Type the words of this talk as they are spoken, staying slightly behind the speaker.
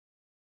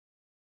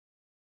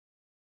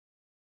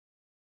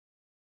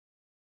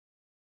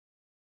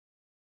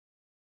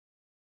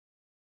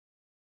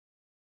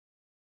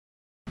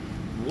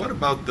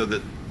about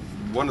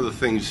one of the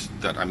things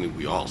that, I mean,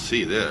 we all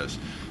see this,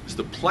 is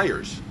the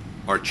players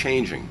are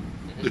changing.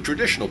 The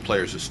traditional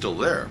players are still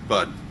there,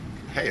 but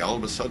hey, all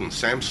of a sudden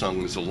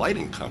Samsung is a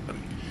lighting company,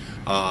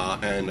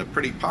 and a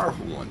pretty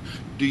powerful one.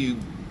 Do you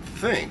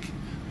think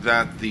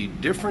that the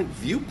different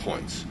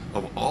viewpoints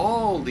of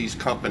all these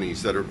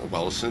companies that are,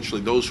 well,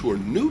 essentially those who are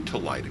new to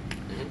lighting,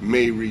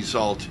 may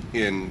result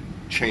in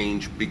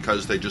change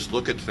because they just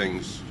look at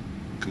things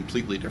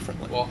completely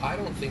differently? Well, I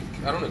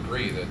don't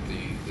agree that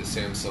the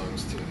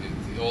Samsungs,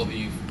 all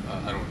the,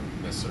 I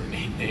don't necessarily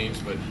name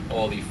names, but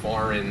all the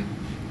foreign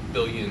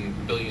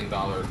billion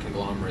dollar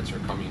conglomerates are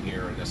coming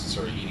here and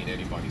necessarily eating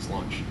anybody's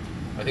lunch.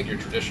 I think your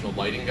traditional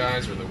lighting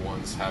guys are the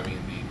ones having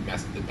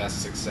the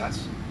best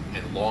success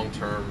and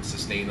long-term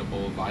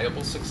sustainable,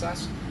 viable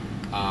success.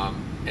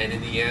 And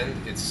in the end,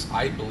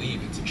 I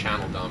believe it's a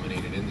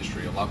channel-dominated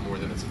industry a lot more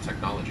than it's a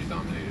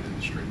technology-dominated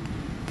industry.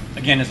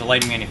 Again, as a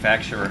lighting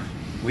manufacturer,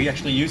 we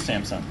actually use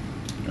Samsung,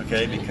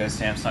 okay, because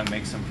Samsung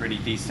makes some pretty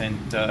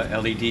decent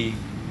LED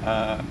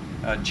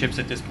chips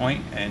at this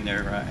point, and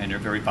they're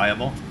very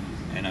viable.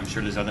 And I'm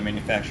sure there's other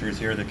manufacturers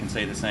here that can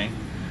say the same.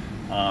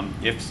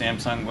 If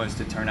Samsung was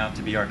to turn out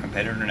to be our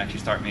competitor and actually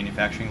start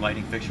manufacturing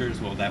lighting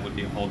fixtures, well, that would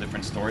be a whole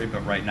different story.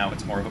 But right now,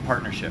 it's more of a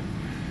partnership.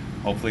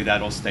 Hopefully,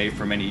 that'll stay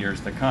for many years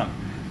to come.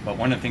 But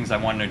one of the things I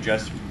wanted to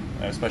address,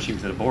 especially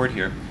to the board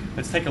here,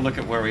 let's take a look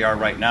at where we are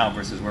right now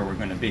versus where we're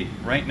going to be.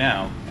 Right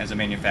now, as a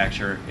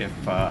manufacturer, if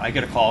I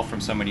get a call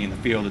from somebody in the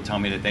field to tell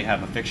me that they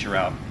have a fixture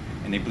out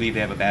and they believe they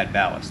have a bad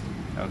ballast,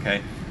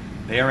 okay,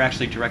 they are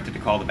actually directed to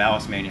call the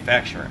ballast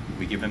manufacturer.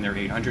 We give them their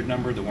 800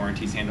 number. The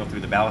warranty's handled through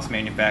the ballast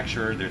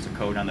manufacturer. There's a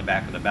code on the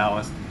back of the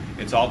ballast.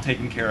 It's all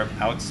taken care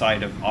of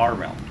outside of our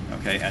realm,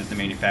 okay, as the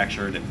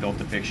manufacturer that built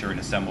the fixture and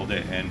assembled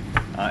it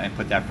and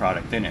put that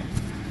product in it.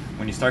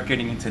 When you start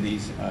getting into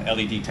these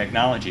LED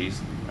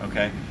technologies,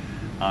 okay,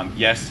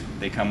 yes,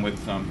 they come with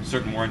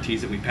certain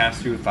warranties that we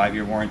pass through,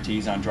 5-year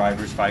warranties on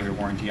drivers, 5-year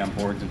warranty on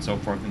boards, and so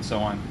forth and so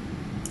on.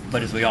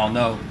 But as we all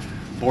know,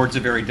 boards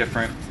are very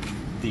different.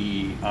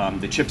 The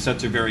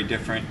chipsets are very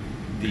different.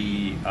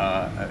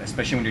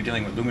 Especially when you're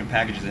dealing with lumen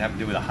packages that have to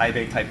do with a high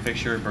bay type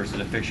fixture versus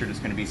a fixture that's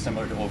going to be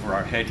similar to over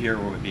our head here,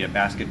 or it would be a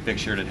basket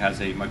fixture that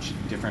has a much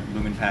different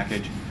lumen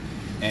package.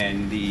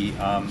 And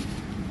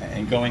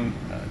going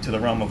to the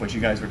realm of what you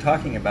guys were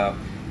talking about,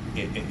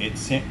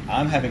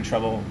 I'm having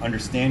trouble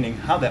understanding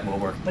how that will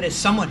work. But as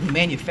someone who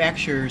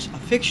manufactures a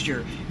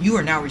fixture, you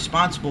are now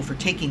responsible for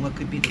taking what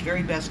could be the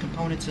very best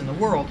components in the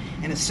world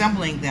and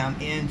assembling them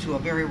into a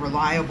very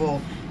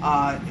reliable,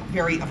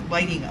 very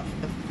lighting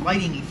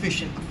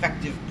efficient,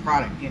 effective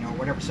product. You know,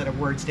 whatever set of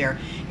words there,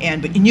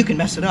 and you can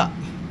mess it up.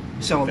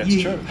 So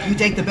you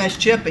take the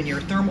best chip and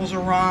your thermals are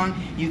wrong.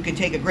 You can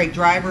take a great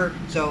driver.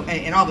 So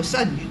and all of a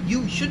sudden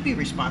you should be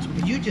responsible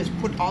because you just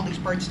put all these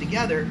parts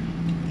together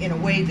in a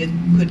way that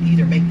could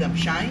either make them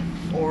shine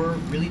or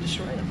really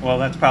destroy them. Well,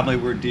 that's probably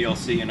where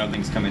DLC and other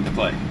things come into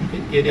play.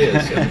 It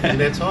is, and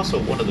that's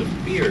also one of the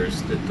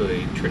fears that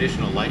the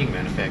traditional lighting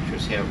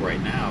manufacturers have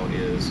right now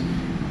is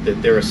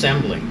that they're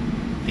assembling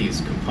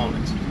these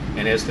components.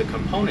 And as the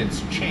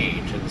components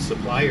change and the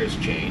suppliers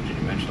change, and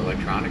you mentioned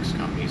electronics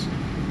companies,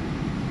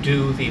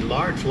 do the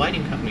large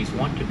lighting companies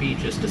want to be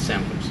just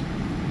assemblers?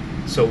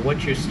 So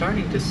what you're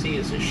starting to see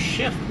is a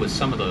shift with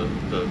some of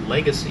the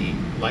legacy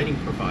lighting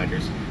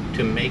providers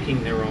to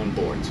making their own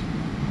boards.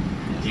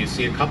 You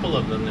see a couple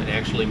of them that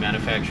actually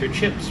manufacture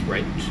chips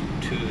right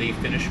to the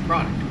finished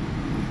product.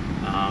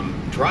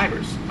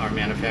 Drivers are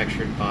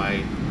manufactured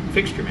by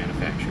fixture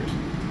manufacturers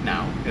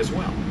now as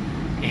well.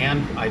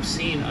 And I've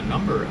seen a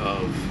number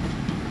of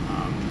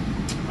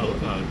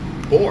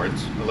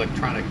boards,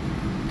 electronic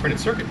printed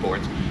circuit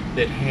boards,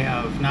 that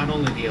have not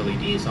only the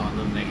LEDs on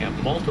them, they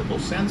have multiple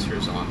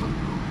sensors on them.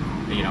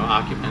 You know,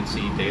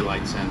 occupancy,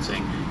 daylight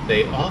sensing.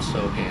 They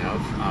also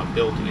have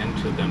built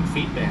into them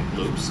feedback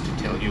loops to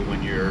tell you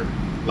when your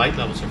light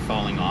levels are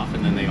falling off,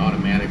 and then they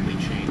automatically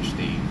change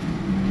the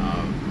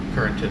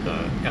current to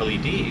the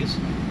LEDs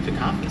to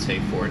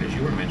compensate for it, as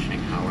you were mentioning,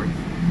 Howard.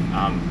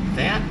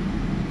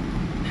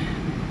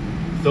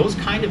 Those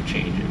kind of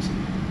changes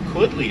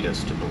could lead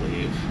us to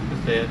believe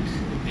that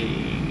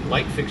the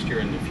light fixture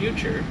in the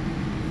future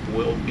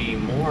will be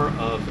more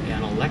of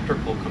an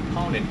electrical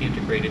component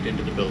integrated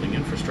into the building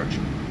infrastructure,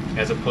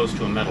 as opposed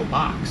to a metal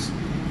box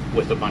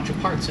with a bunch of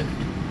parts in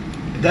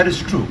it. That is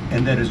true,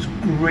 and that is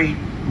great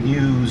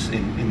news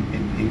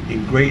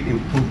and great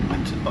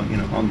improvement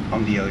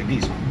on the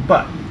LEDs.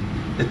 But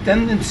the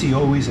tendency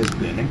always has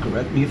been, and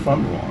correct me if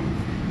I'm wrong,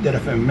 that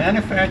if a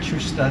manufacturer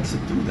starts to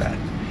do that,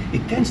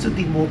 it tends to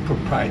be more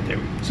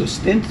proprietary. So it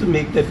tends to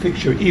make that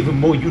fixture even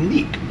more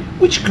unique,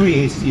 which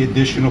creates the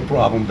additional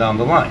problem down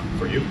the line.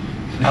 For you?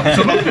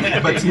 Absolutely,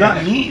 but it's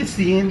not me, it's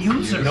the end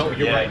user. No,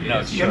 you're right. No,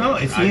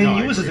 it's the end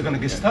users that are going to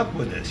get stuck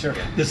with this. Sure.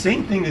 The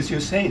same thing as you're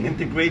saying,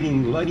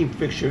 integrating lighting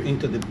fixture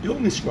into the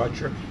building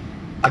structure,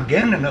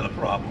 again, another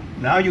problem.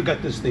 Now you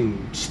got this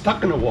thing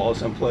stuck in the wall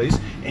someplace,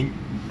 and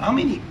how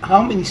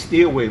many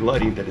stairway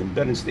lighting, that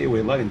embedded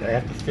stairway lighting, that I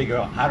have to figure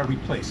out how to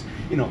replace?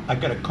 You know, I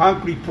got a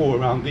concrete pour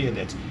around there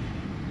that's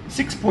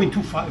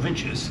 6.25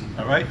 inches,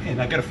 all right,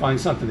 and I got to find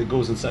something that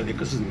goes inside there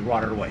because it's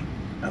rotted away.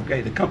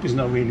 Okay, the company's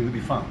not really to be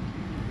found.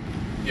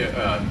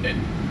 Yeah,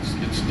 and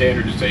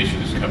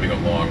standardization is coming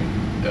along,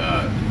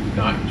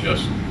 not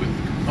just with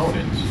the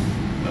components,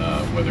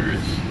 whether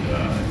it's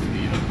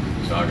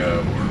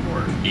Saga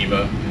or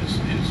EVA is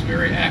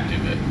very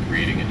active at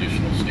creating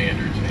additional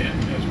standards,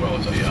 and as well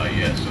as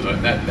AIS. So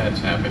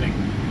that's happening.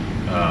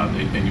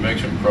 And you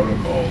mentioned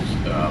protocols.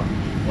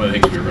 One of the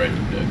things we were going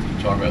to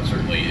talk about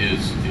certainly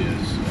is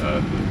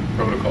the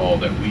protocol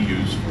that we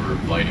use for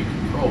lighting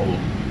control,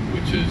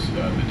 which is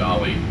the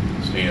Dolly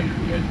standard,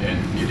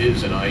 and it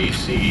is an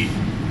IEC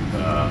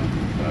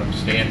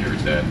standard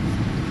that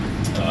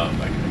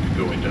I could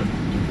go into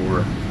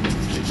more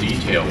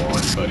detail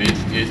on, but it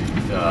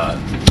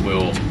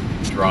will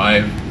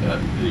drive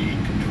the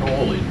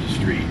control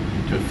industry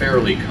to a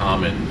fairly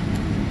common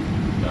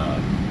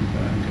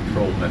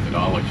control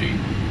methodology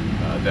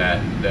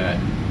that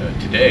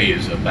today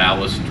is a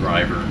ballast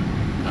driver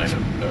kind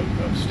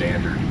of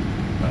standard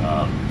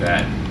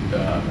that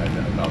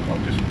I'll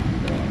just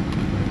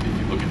if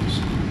you look at the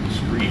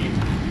screen,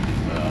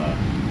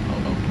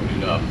 I'll put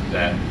it up.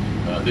 That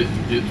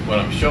what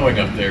I'm showing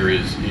up there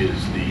is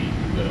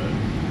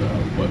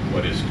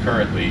what is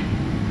currently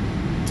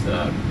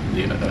the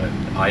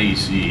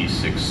IEC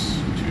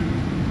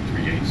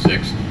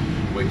 62386,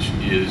 which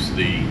is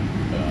the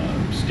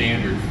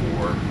standard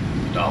for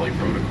the Dolly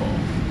protocol.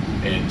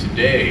 And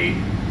today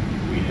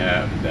we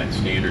have that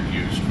standard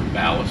used for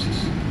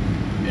ballasts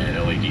and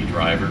LED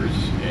drivers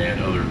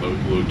and other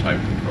load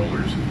type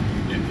controllers.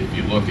 If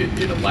you look at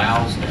it,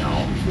 allows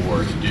now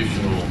for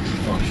additional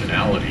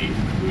functionality,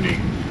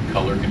 including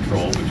color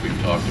control, which we've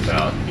talked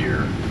about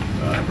here,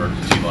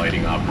 emergency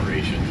lighting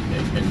operation,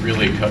 and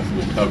really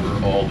will cover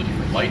all the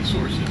different light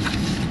sources.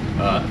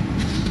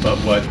 But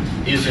what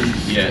isn't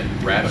yet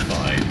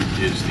ratified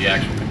is the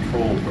actual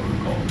control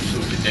protocol.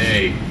 So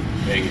today,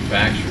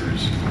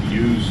 manufacturers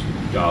use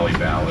Dolly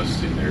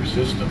ballasts in their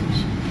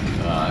systems,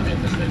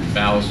 and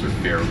ballasts are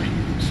fairly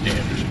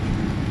standard.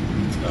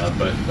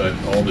 But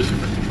all the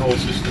different control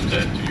systems,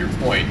 that, to your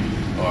point,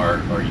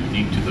 are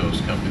unique to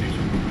those companies,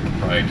 or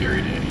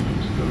proprietary to any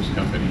of those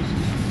companies.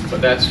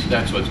 But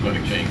that's what's going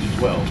to change as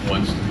well.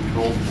 Once the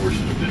control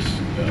portion of this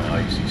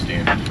IEC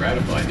standard is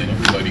ratified, then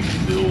everybody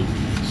can build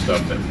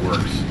stuff that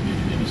works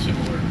in a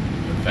similar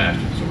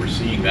fashion. So we're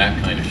seeing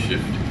that kind of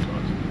shift.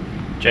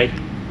 Jay?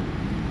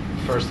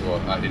 First of all,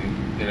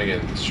 and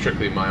again,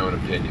 strictly my own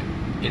opinion,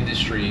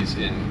 industries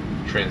in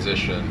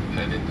transition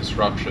and in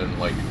disruption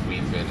like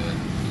we've been in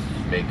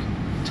make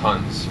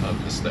tons of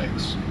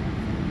mistakes.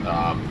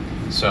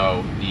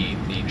 So the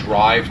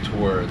drive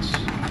towards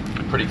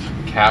pretty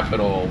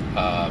capital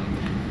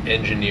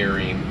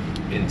engineering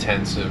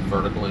intensive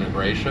vertical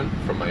integration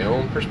from my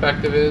own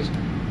perspective is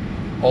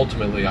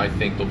ultimately I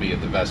think there'll be a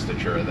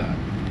divestiture of that,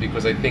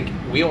 because I think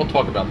we all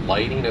talk about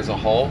lighting as a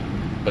whole,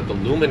 but the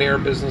luminaire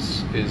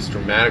business is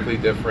dramatically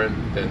different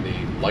than the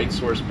light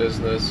source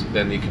business,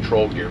 than the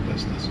control gear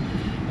business.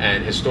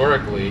 And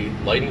historically,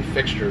 lighting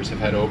fixtures have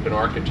had open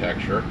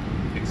architecture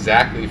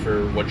exactly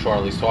for what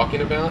Charlie's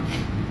talking about.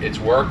 It's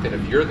worked, and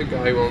if you're the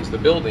guy who owns the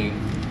building,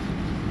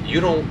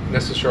 you don't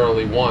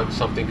necessarily want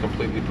something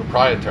completely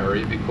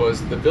proprietary,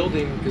 because the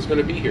building is going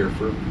to be here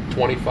for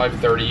 25,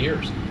 30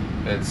 years.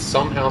 And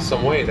somehow,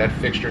 some way, that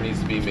fixture needs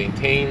to be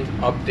maintained,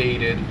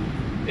 updated,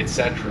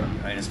 etc.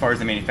 Right, as far as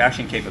the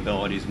manufacturing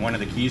capabilities, one of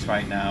the keys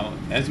right now,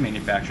 as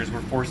manufacturers,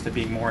 we're forced to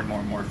be more and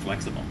more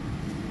flexible.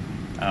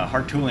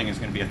 Hard tooling is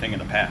going to be a thing of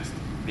the past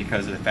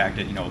because of the fact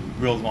that,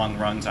 real long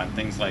runs on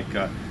things like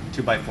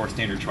 2x4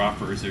 standard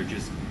troughers are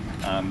just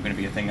going to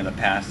be a thing of the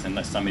past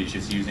unless somebody's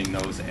just using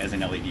those as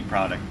an LED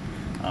product.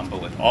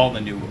 But with all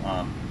the new,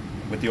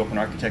 with the open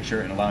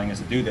architecture and allowing us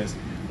to do this,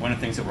 one of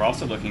the things that we're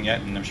also looking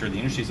at, and I'm sure the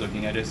industry's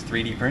looking at, is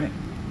 3D printing.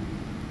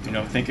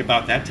 Think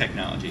about that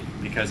technology,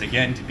 because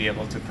again, to be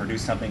able to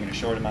produce something in a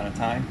short amount of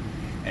time,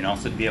 and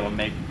also to be able to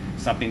make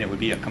something that would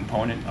be a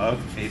component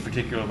of a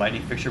particular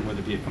lighting fixture, whether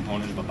it be a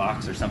component of a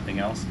box or something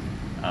else,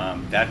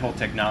 that whole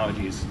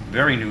technology is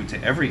very new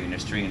to every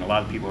industry, and a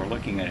lot of people are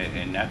looking at it,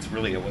 and that's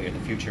really a way of the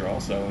future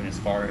also, and as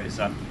far as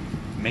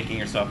making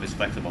yourself as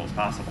flexible as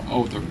possible.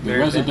 Oh, the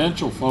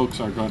residential folks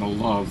are going to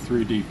love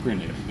 3D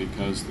printing,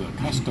 because the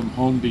custom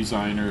home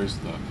designers,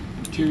 the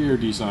interior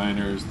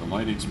designers, the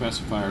lighting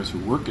specifiers who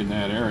work in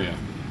that area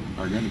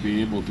are going to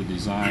be able to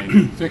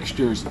design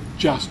fixtures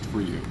just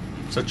for you.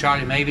 So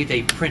Charlie, maybe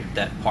they print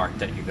that part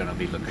that you're going to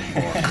be looking for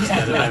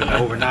instead of having it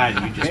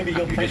overnight. Maybe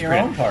you'll print your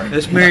own part.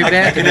 Let's Mary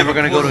Beth, and then we're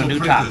going to go to a new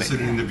topic.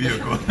 In the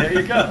vehicle. There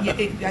you go.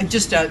 Yeah,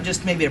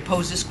 just maybe to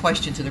pose this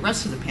question to the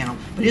rest of the panel,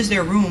 but is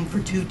there room for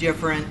two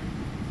different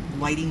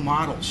lighting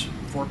models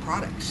for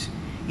products?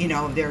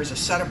 There's a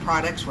set of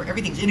products where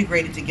everything's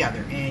integrated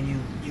together, and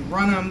you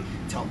run them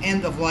till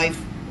end of life,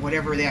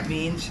 whatever that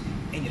means,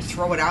 and you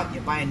throw it out and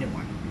you buy a new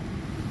one.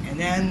 And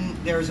then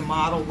there's a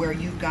model where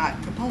you've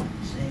got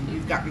components, and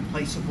you've got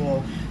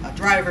replaceable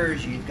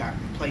drivers, you've got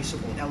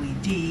replaceable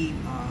LED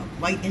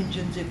light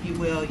engines, if you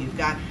will, you've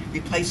got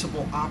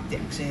replaceable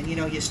optics, and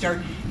you start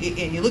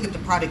and you look at the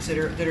products that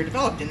are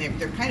developed, and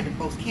they're kind of in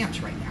both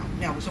camps right now.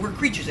 Now, so we're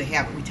creatures of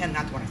habit. We tend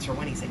not to want to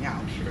throw anything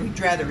out. Sure. We'd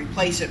rather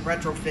replace it,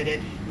 retrofit it.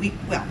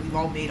 We've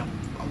all made a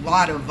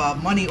lot of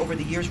money over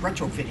the years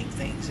retrofitting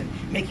things and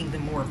making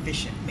them more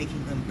efficient,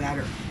 making them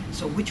better.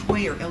 So which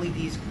way are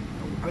LEDs?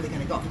 Are they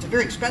going to go? If it's a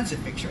very expensive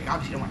fixture, you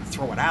obviously don't want to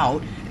throw it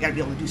out. You got to be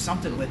able to do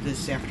something with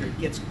this after it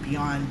gets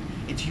beyond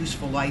its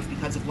useful life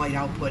because of light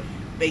output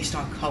based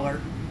on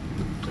color.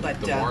 But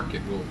the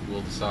market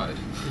will decide.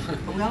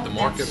 Well, the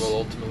market that's- will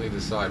ultimately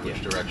decide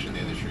which direction the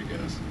industry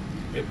goes.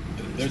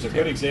 There's a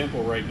good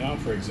example right now,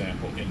 for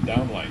example, in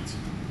downlights.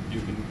 You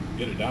can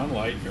get a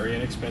downlight, very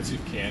inexpensive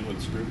can with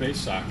a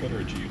screw-based socket or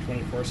a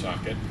GU24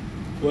 socket,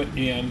 put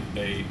in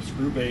a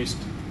screw-based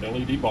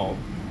LED bulb,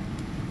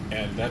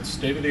 and that's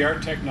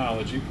state-of-the-art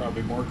technology.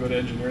 Probably more good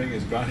engineering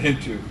has gone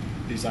into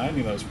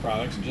designing those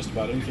products than just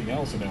about anything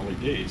else in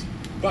LEDs.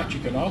 But you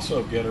can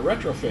also get a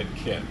retrofit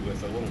kit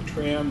with a little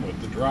trim, with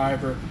the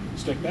driver,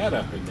 stick that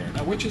up in there.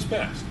 Now, which is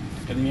best?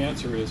 And the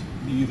answer is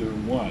neither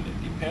one.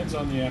 It depends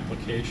on the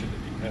application.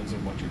 It depends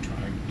on what you're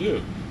trying to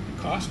do.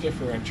 The cost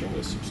differential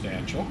is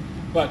substantial,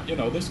 but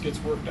this gets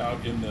worked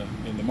out in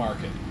the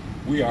market.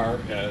 We are,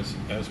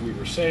 as we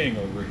were saying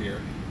over here,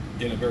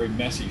 in a very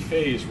messy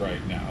phase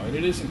right now, and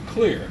it isn't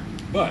clear.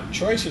 But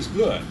choice is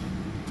good,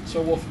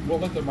 so we'll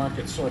let the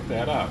market sort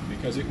that out,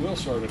 because it will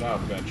sort it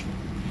out eventually.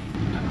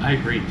 I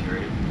agree,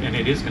 Terry, and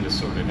it is going to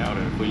sort it out.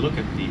 And if we look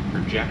at the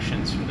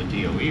projections from the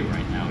DOE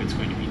right now, it's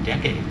going to be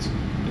decades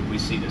that we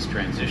see this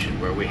transition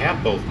where we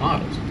have both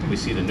models. We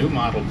see the new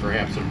model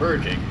perhaps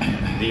emerging.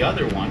 The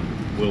other one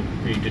will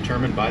be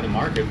determined by the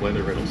market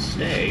whether it'll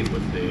stay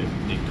with the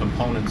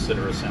components that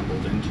are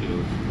assembled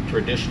into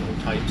traditional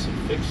types of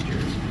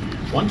fixtures.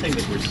 One thing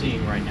that we're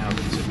seeing right now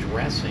that's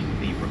addressing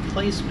the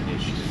replacement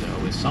issue,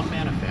 though, is some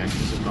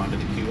manufacturers have gone to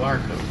the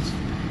QR codes.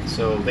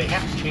 So they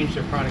have to change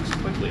their products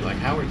quickly. Like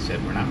Howard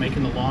said, we're not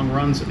making the long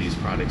runs of these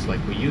products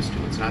like we used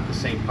to. It's not the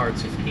same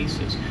parts and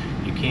pieces.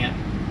 You can't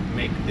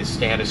make the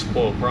status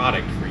quo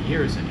product for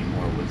years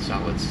anymore with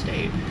solid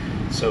state.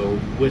 So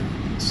with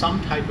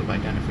some type of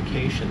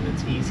identification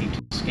that's easy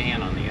to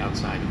scan on the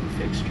outside of a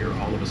fixture,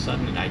 all of a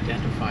sudden it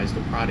identifies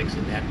the products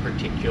in that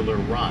particular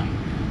run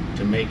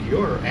to make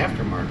your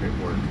aftermarket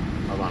work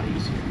a lot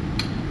easier.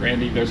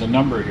 Randy, there's a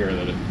number here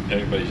that if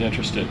anybody's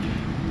interested.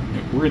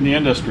 We're in the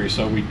industry,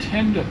 so we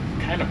tend to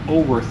kind of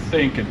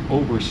overthink and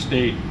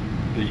overstate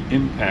the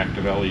impact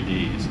of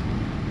LEDs.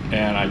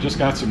 And I just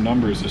got some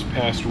numbers this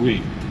past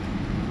week.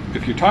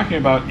 If you're talking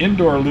about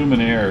indoor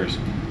luminaires,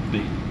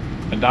 the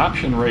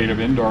adoption rate of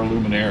indoor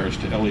luminaires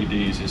to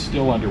LEDs is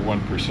still under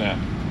 1%.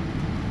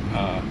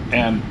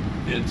 And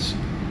it's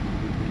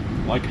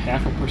like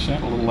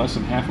 0.5%, a little less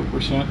than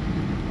 0.5%.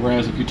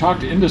 Whereas if you talk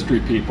to industry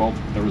people,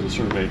 there was a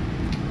survey,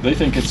 they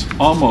think it's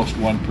almost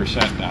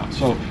 1% now.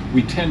 So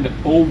we tend to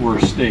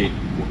overstate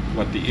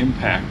what the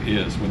impact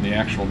is when the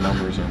actual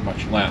numbers are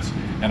much less.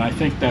 And I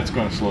think that's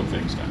going to slow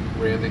things down.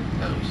 Randy?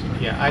 No, I'm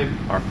sorry. Yeah,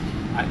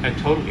 I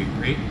totally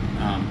agree.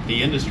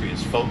 The industry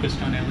is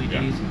focused on LEDs.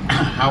 Yeah.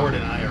 Howard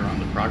and I are on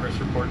the Progress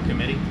Report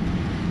Committee,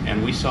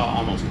 and we saw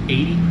almost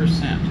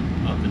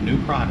 80% of the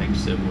new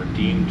products that were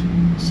deemed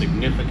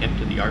significant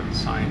to the art and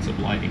science of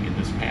lighting in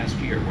this past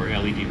year were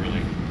LED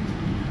related.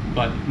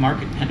 But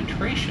market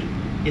penetration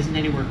isn't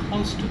anywhere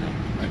close to that.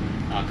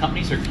 Right.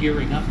 Companies are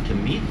gearing up to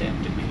meet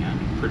that demand.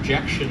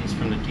 Projections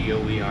from the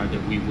DOE are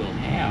that we will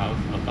have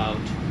about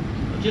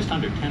just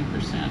under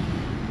 10%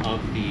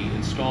 of the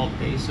installed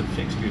base of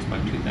fixtures by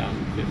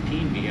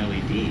 2015 be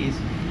LEDs.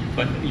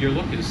 But your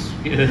look is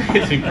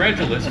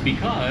incredulous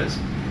because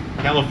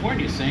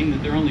California is saying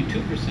that they're only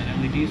 2%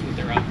 LEDs with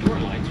their outdoor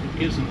lights, which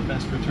gives them the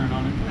best return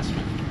on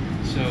investment.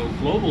 So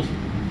global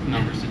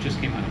numbers that just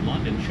came out of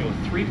London show a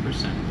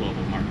 3%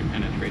 global market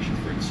penetration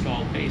for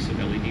installed base of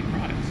LED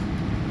products.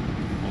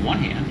 On one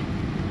hand,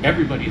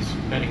 everybody's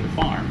betting the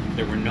farm.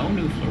 There were no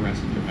new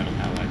fluorescent or metal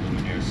halide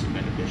luminaires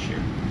submitted this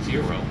year.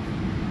 0.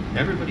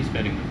 Everybody's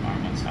betting the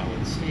farm on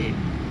solid state,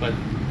 but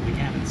we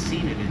haven't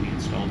seen it